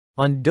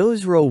On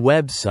Dozro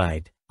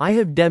website, I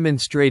have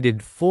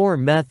demonstrated 4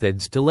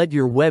 methods to let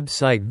your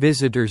website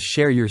visitors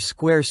share your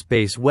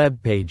Squarespace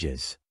web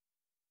pages.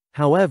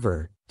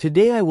 However,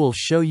 today I will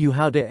show you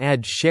how to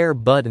add share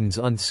buttons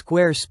on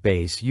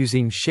Squarespace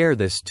using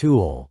ShareThis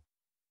tool.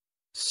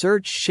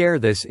 Search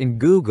ShareThis in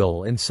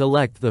Google and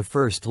select the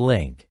first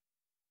link.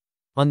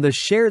 On the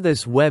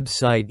ShareThis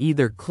website,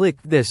 either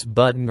click this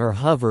button or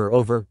hover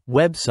over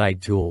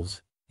Website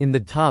Tools in the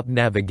top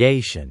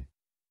navigation.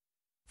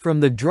 From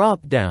the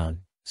drop-down,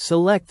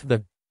 select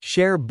the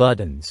Share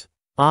Buttons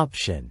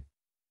option.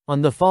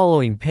 On the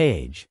following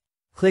page,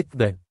 click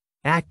the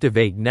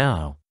Activate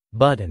Now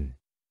button.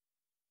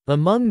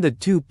 Among the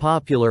 2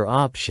 popular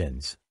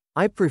options,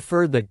 I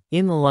prefer the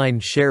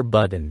inline share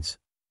buttons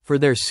for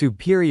their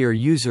superior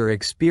user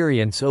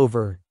experience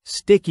over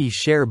sticky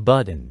share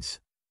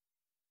buttons.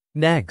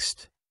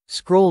 Next,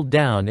 scroll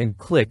down and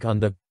click on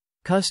the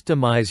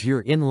Customize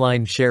Your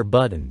Inline Share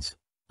Buttons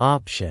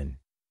option.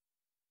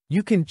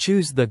 You can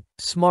choose the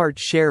Smart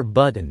Share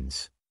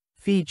Buttons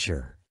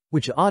feature,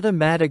 which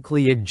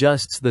automatically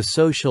adjusts the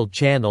social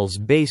channels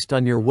based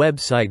on your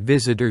website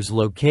visitors'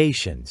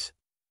 locations.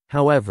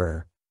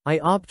 However, I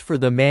opt for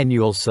the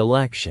manual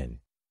selection.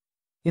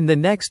 In the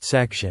next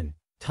section,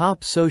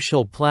 top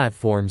social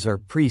platforms are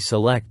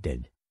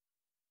pre-selected.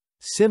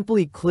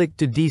 Simply click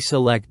to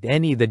deselect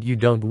any that you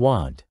don't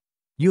want.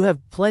 You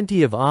have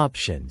plenty of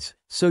options,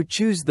 so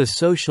choose the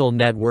social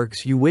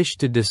networks you wish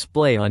to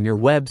display on your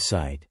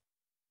website.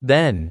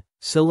 Then,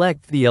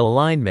 select the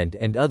alignment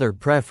and other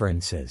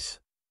preferences.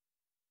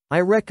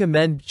 I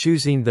recommend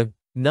choosing the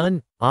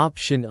None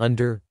option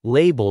under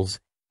Labels,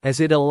 as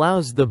it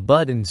allows the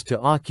buttons to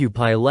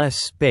occupy less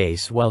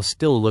space while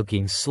still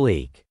looking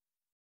sleek.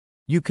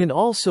 You can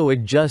also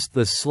adjust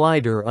the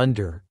slider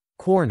under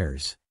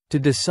Corners to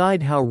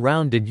decide how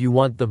rounded you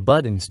want the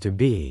buttons to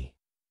be.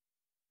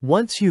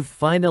 Once you've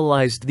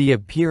finalized the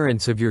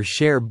appearance of your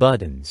share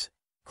buttons,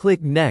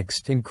 click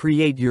Next and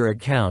create your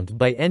account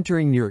by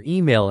entering your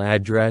email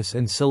address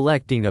and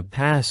selecting a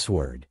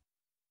password.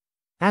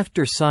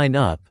 After sign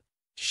up,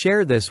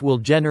 ShareThis will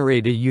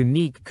generate a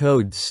unique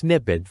code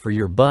snippet for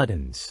your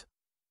buttons.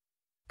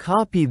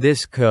 Copy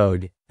this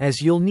code,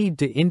 as you'll need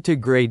to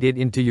integrate it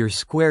into your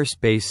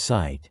Squarespace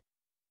site.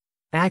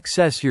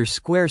 Access your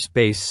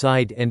Squarespace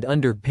site and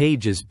under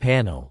Pages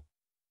panel,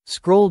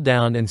 scroll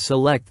down and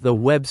select the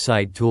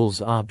Website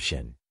Tools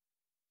option.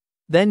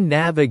 Then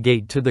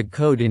navigate to the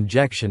Code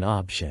Injection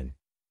option.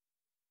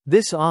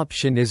 This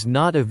option is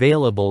not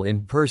available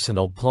in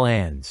personal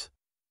plans.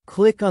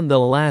 Click on the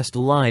last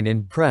line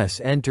and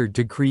press Enter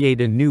to create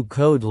a new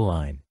code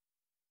line.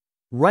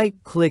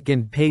 Right-click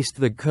and paste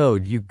the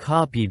code you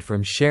copied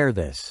from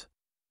ShareThis.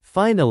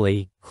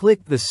 Finally,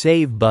 click the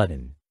Save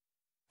button.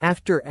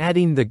 After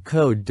adding the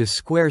code to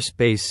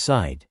Squarespace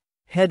site,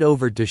 head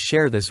over to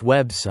ShareThis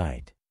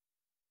website.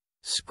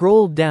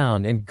 Scroll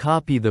down and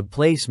copy the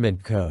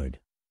placement code.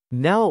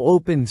 Now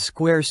open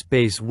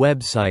Squarespace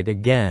website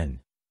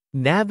again.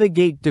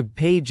 Navigate to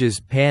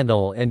Pages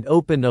panel and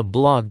open a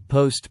blog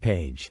post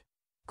page.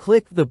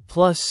 Click the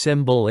plus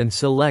symbol and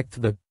select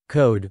the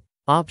Code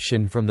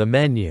option from the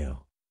menu.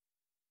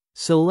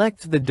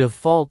 Select the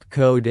default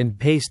code and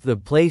paste the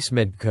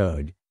placement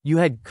code you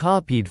had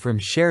copied from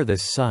ShareThis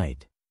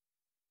site.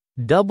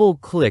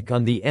 Double-click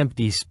on the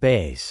empty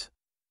space.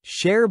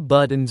 Share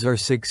buttons are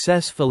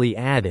successfully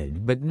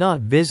added but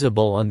not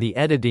visible on the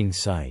editing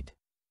site.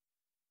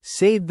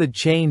 Save the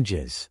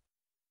changes.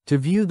 To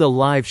view the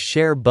live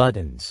share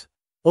buttons,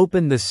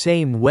 open the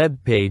same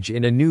web page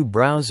in a new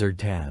browser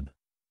tab.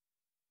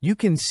 You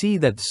can see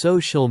that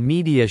social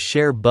media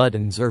share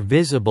buttons are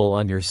visible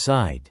on your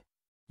site.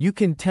 You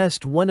can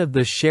test one of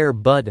the share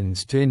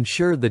buttons to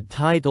ensure the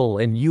title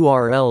and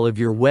URL of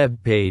your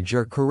web page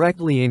are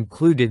correctly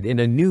included in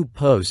a new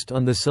post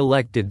on the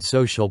selected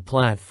social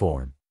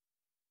platform.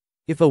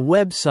 If a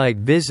website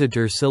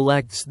visitor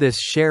selects this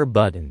share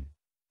button,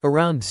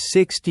 around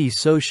 60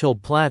 social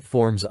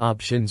platforms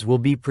options will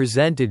be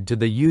presented to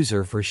the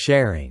user for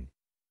sharing.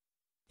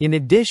 In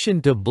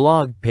addition to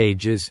blog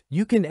pages,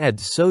 you can add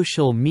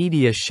social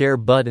media share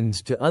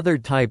buttons to other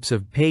types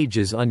of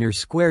pages on your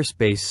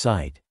Squarespace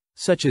site,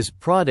 such as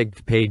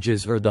product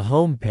pages or the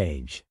home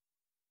page.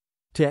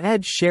 To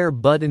add share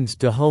buttons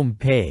to home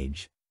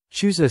page,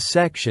 choose a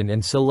section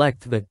and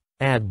select the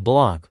Add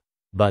Block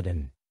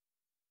button.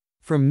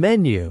 From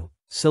menu,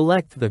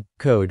 select the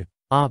Code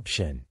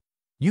option.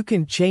 You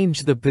can change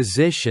the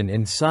position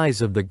and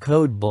size of the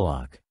code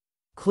block.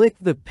 Click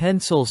the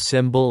pencil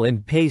symbol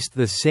and paste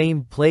the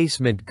same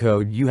placement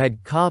code you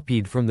had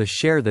copied from the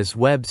ShareThis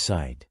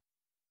website.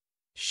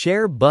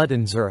 Share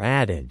buttons are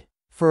added.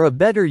 For a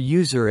better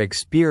user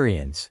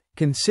experience,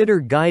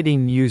 consider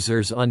guiding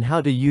users on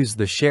how to use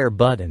the share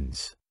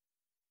buttons.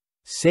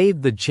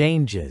 Save the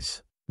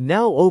changes.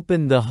 Now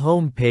open the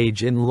home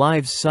page in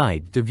Live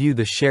site to view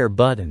the share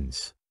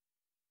buttons.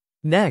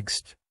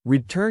 Next,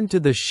 return to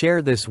the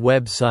ShareThis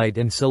website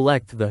and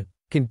select the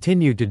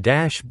Continue to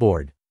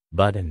Dashboard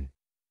button.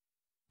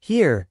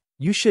 Here,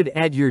 you should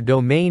add your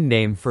domain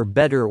name for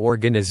better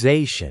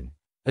organization.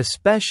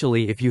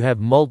 especially if you have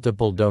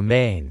multiple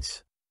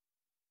domains.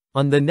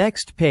 On the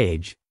next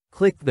page,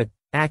 click the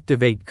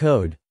Activate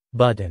Code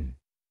button.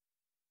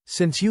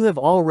 Since you have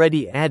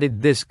already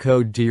added this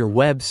code to your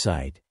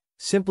website,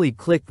 simply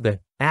click the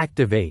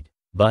Activate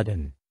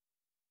button.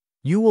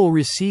 You will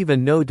receive a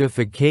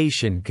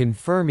notification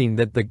confirming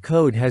that the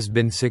code has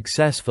been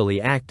successfully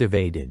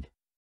activated.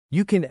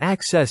 You can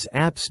access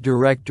Apps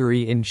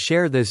Directory in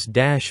ShareThis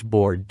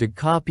dashboard to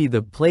copy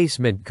the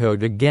placement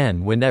code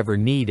again whenever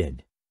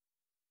needed.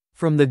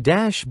 From the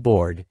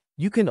dashboard,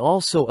 you can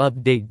also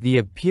update the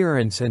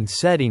appearance and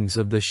settings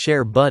of the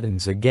Share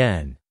buttons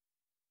again.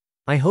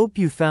 I hope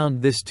you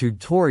found this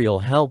tutorial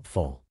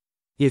helpful.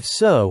 If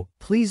so,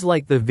 please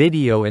like the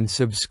video and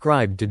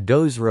subscribe to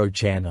Dozro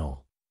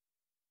channel.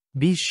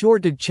 Be sure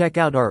to check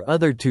out our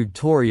other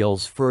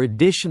tutorials for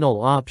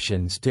additional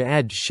options to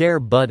add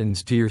share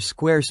buttons to your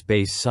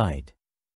Squarespace site.